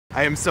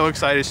I am so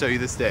excited to show you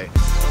this day.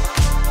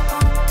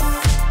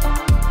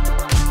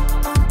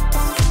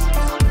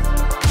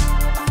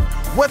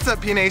 What's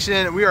up, P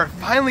Nation? We are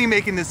finally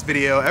making this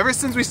video. Ever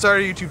since we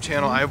started a YouTube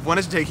channel, I've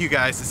wanted to take you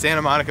guys to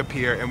Santa Monica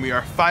Pier, and we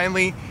are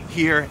finally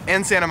here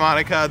in Santa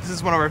Monica. This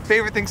is one of our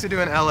favorite things to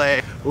do in LA.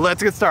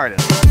 Let's get started.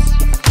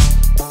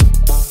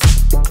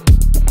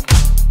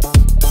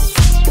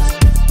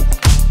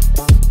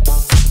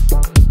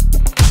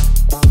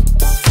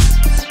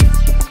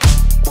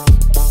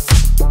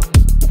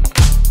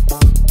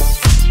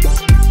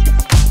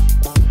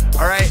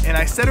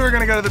 I said we were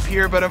gonna go to the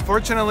pier, but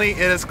unfortunately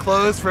it is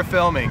closed for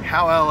filming.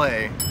 How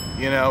LA?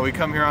 You know, we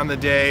come here on the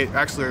day,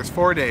 actually there's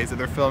 4 days that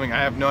they're filming. I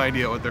have no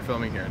idea what they're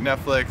filming here.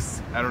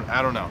 Netflix, I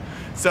don't know.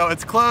 So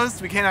it's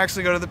closed, we can't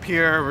actually go to the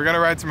pier. We're gonna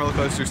ride some roller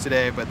coasters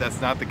today, but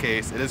that's not the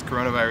case. It is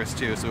coronavirus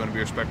too, so we wanna be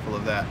respectful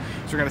of that.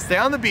 So we're gonna stay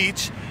on the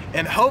beach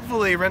and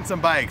hopefully rent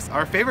some bikes.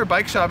 Our favorite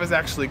bike shop is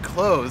actually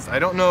closed. I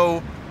don't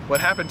know what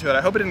happened to it.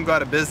 I hope it didn't go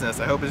out of business.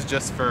 I hope it's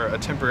just for a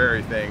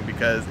temporary thing,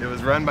 because it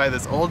was run by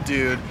this old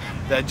dude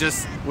that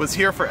just was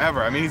here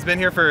forever. I mean, he's been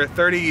here for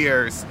 30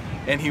 years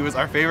and he was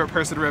our favorite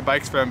person to rent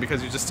bikes from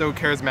because he was just so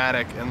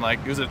charismatic and like,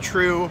 it was a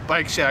true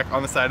bike shack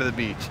on the side of the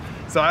beach.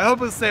 So I hope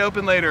it'll stay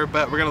open later,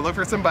 but we're gonna look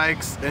for some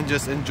bikes and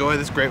just enjoy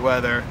this great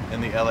weather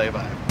and the LA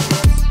vibe.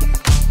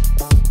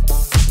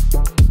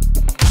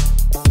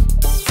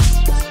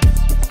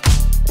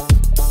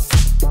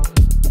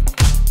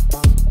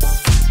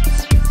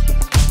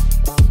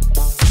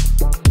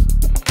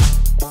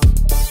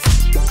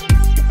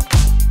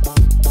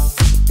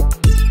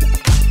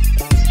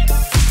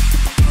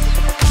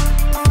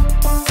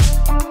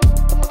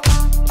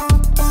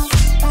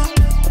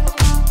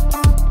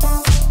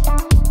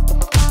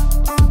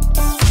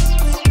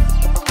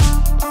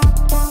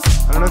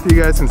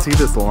 You guys can see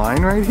this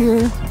line right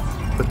here,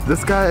 but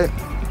this guy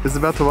is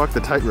about to walk the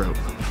tightrope,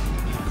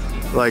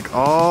 like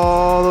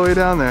all the way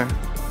down there,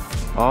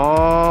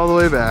 all the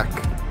way back.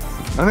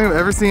 I don't think I've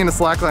ever seen a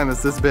slack line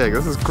that's this big.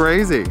 This is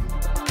crazy.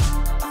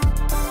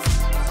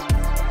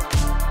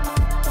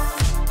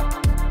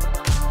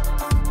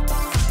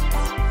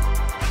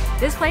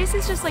 This place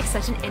is just like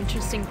such an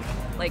interesting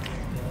like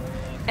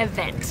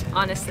event,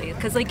 honestly,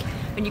 because like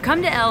when you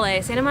come to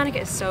LA, Santa Monica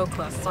is so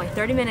close. It's only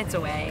 30 minutes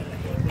away.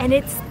 And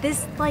it's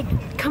this like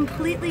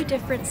completely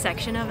different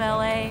section of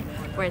LA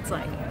where it's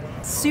like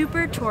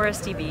super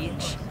touristy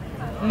beach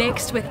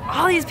mixed with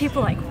all these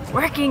people like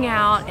working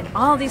out and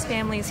all these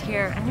families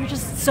here, and there's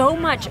just so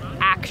much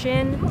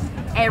action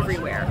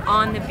everywhere,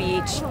 on the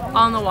beach,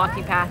 on the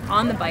walking path,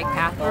 on the bike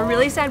path. We're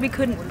really sad we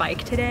couldn't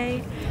bike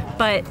today,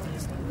 but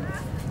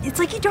it's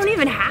like you don't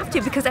even have to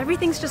because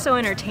everything's just so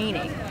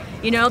entertaining.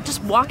 You know,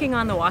 just walking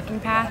on the walking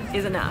path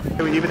is enough.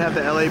 We even have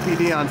the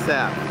LAPD on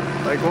staff.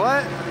 Like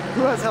what?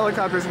 Who has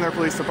helicopters in their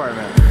police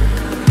department?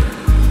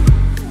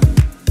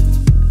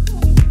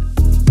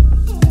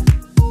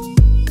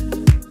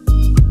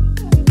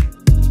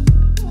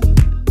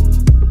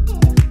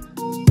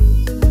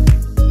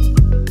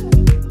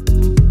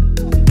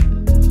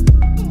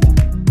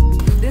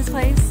 This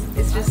place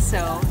is just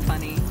so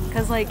funny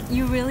because like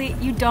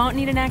you don't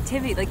need an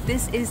activity. Like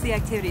this is the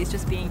activity, it's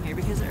just being here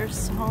because there's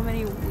so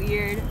many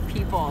weird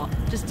people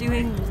just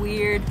doing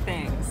weird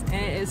things, and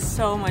it is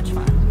so much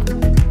fun.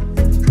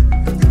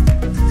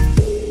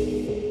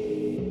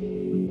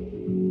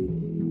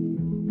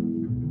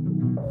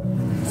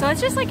 So it's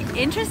just like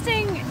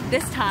interesting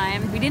this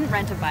time. We didn't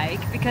rent a bike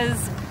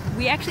because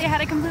we actually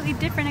had a completely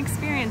different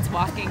experience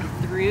walking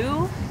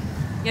through.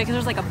 Yeah, because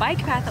there's like a bike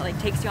path that like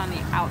takes you on the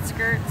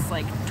outskirts,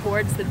 like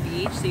towards the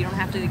beach, so you don't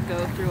have to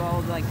go through all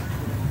of like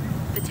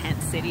the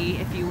tent city,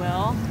 if you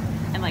will,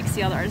 and like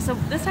see all the artists. So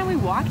this time we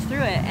walked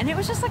through it, and it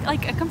was just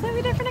like a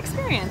completely different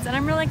experience, and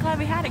I'm really glad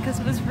we had it because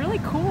it was really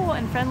cool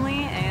and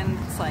friendly, and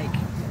it's like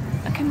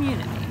a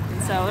community.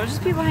 So there's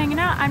just people hanging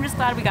out. I'm just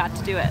glad we got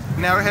to do it.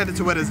 Now we're headed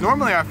to what is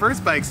normally our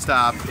first bike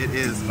stop. It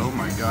is, oh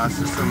my gosh,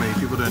 there's so many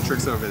people doing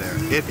tricks over there.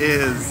 It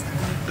is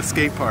the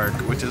skate park,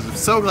 which is, I'm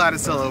so glad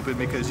it's still open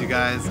because you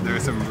guys, there are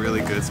some really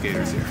good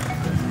skaters here.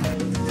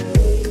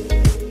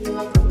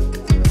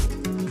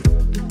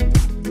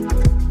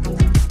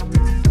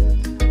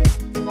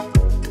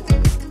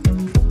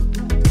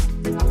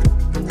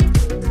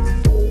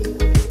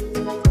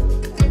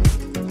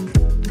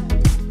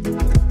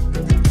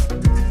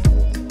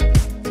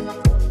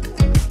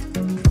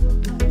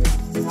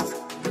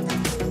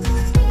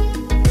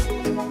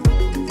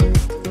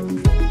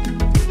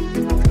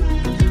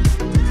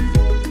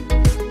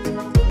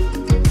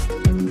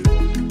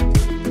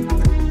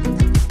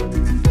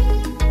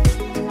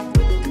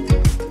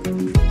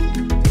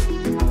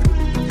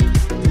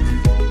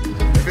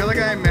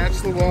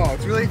 The wall.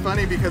 It's really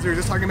funny because we were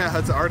just talking about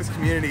Hudson Artist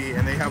Community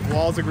and they have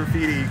walls of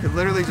graffiti. You could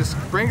literally just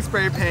bring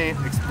spray paint,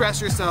 express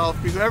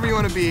yourself, be whatever you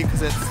want to be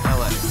because it's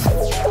LA.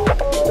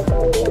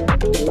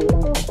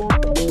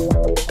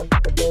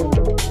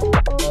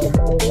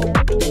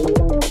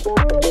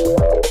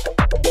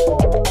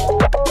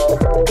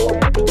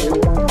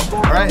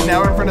 Alright,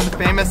 now we're in front of the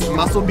famous this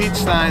Muscle Beach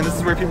sign. This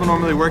is where people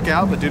normally work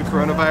out, but due to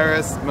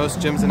coronavirus, most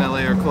gyms in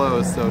LA are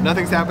closed, so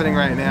nothing's happening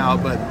right now,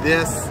 but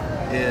this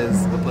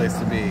is the place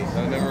to be.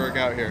 I'll never work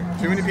out here.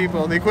 Too many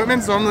people. The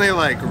equipment's normally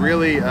like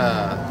really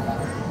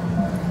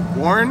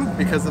worn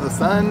because of the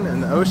sun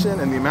and the ocean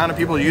and the amount of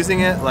people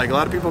using it. Like a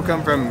lot of people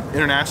come from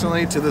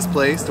internationally to this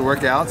place to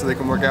work out so they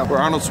can work out where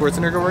Arnold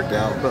Schwarzenegger worked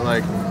out, but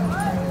like,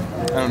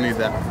 I don't need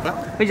that.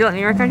 But, would you let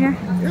me work out here?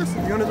 yes,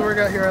 if you wanted to work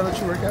out here, I'll let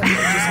you work out here.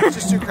 It's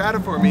just too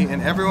crowded for me, and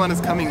everyone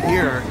is coming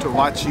here to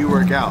watch you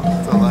work out.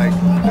 So like,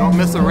 don't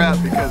miss a rep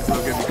because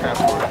they'll give you crap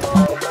for it.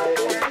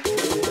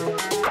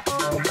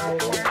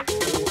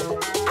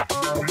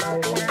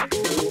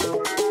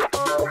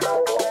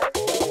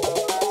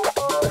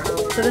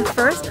 So the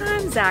first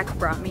time Zach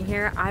brought me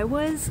here, I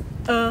was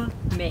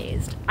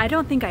amazed. I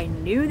don't think I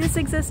knew this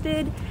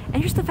existed,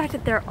 and just the fact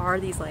that there are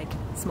these like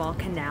small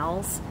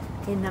canals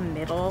in the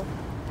middle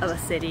of a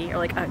city or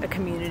like a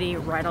community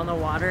right on the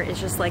water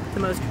is just like the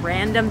most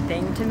random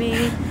thing to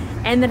me.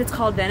 And that it's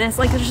called Venice,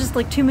 like there's just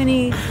like too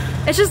many,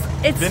 it's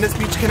Venice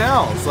Beach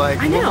canals, like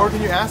what more can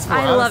you ask for,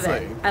 honestly? Love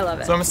it, I love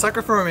it. So I'm a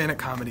sucker for romantic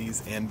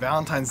comedies, and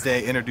Valentine's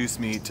Day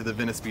introduced me to the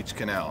Venice Beach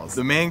canals.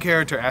 The main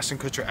character, Ashton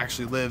Kutcher,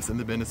 actually lives in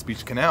the Venice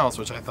Beach canals,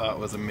 which I thought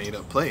was a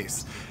made-up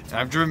place. And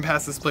I've driven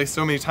past this place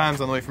so many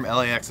times on the way from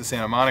LAX to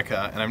Santa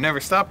Monica, and I've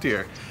never stopped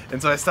here.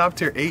 And so I stopped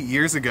here 8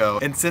 years ago,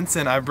 and since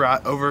then I've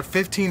brought over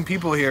 15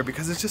 people here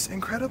because it's just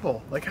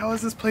incredible. Like, how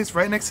is this place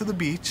right next to the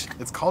beach?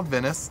 It's called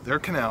Venice, there are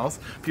canals,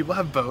 people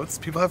have boats,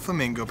 people have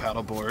flamingo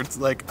paddle boards.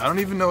 Like, I don't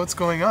even know what's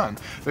going on.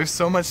 There's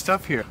so much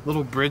stuff here.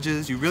 Little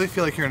bridges, you really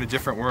feel like you're in a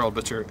different world,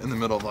 but you're in the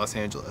middle of Los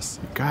Angeles.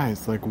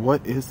 Guys, like,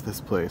 what is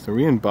this place? Are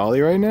we in Bali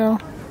right now?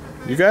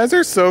 You guys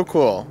are so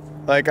cool.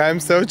 Like, I'm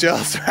so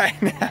jealous right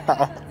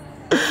now.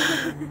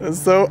 It's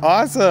so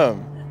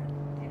awesome.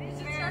 It is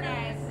very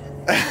nice.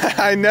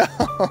 I know.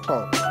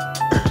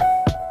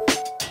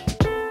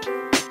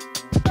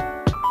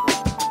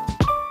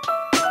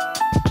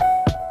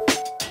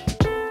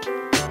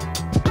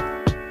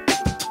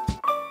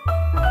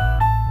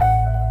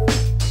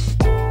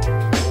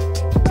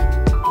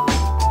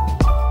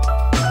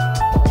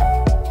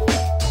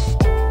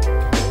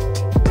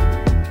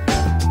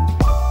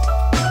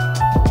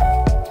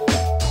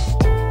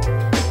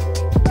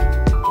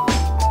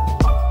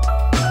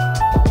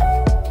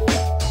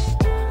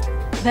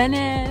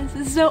 Venice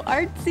is so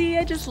artsy,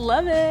 I just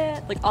love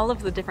it. Like all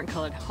of the different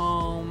colored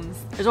homes.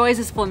 There's always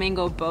this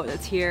flamingo boat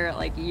that's here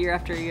like year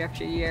after year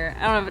after year.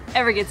 I don't know if it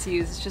ever gets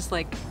used. It's just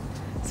like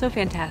so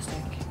fantastic.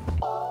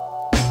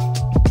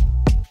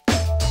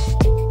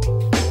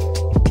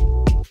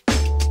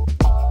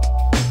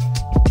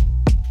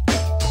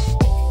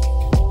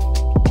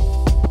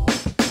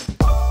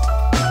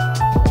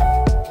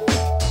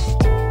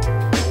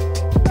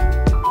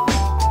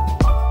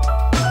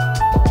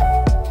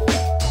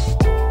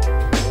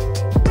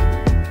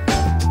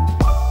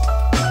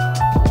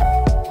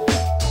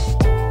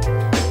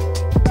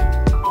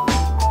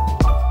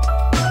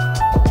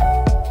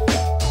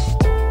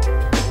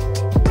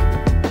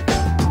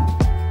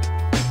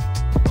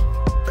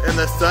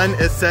 The sun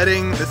is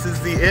setting. This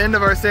is the end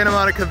of our Santa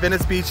Monica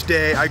Venice Beach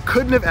day. I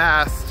couldn't have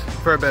asked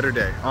for a better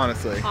day,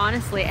 honestly.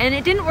 Honestly, and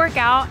it didn't work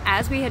out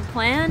as we had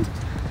planned,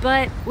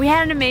 but we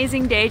had an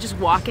amazing day just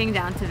walking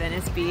down to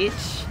Venice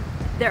Beach.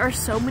 There are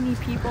so many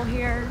people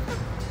here.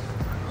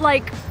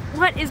 Like,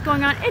 what is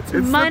going on? It's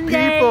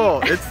Monday.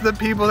 It's the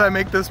people that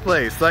make this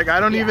place. Like, I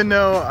don't even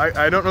know,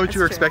 I don't know what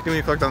you were expecting when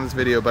you clicked on this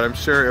video, but I'm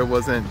sure it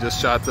wasn't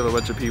just shots of a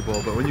bunch of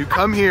people. But when you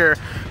come here,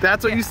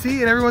 that's what you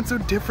see, and everyone's so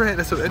different,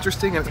 it's so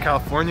interesting, and it's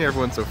California,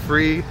 everyone's so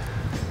free.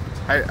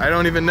 I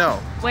don't even know.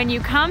 When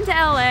you come to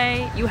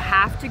LA, you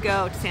have to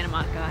go to Santa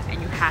Monica,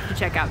 and you have to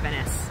check out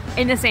Venice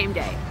in the same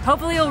day.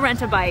 Hopefully you'll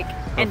rent a bike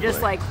and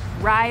just like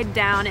ride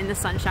down in the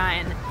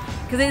sunshine.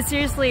 Because it's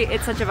seriously,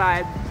 it's such a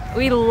vibe.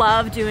 We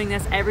love doing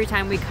this every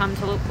time we come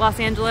to Los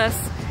Angeles.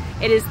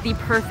 It is the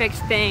perfect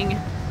thing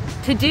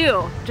to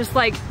do, just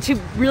like to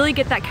really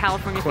get that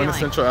California feeling.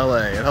 Quintessential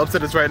LA. It helps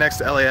that it's right next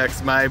to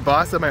LAX. My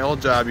boss at my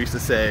old job used to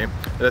say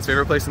that his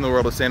favorite place in the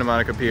world was Santa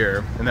Monica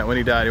Pier, and that when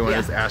he died he wanted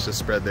his ashes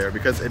spread there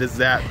because it is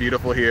that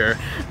beautiful here.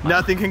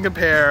 Nothing can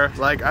compare.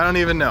 Like, I don't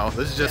even know.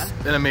 This is just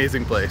an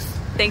amazing place.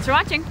 Thanks for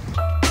watching.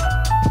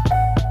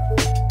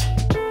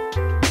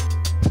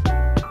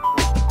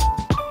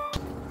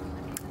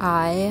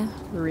 I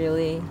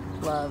really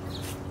love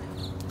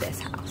this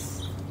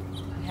house.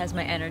 It has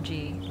my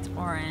energy, it's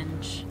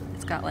orange,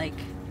 it's got like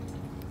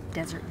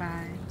desert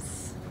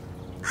vibes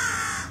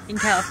in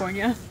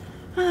California.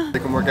 They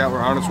can work out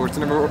where Arnold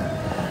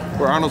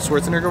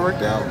Schwarzenegger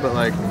worked out, but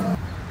like,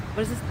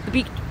 what is this? The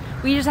beach.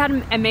 We just had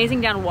an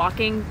amazing day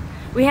walking.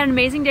 We had an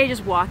amazing day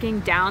just walking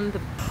down the.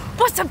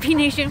 What's up, P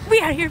Nation?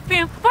 We out here,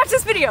 fam. Watch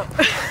this video.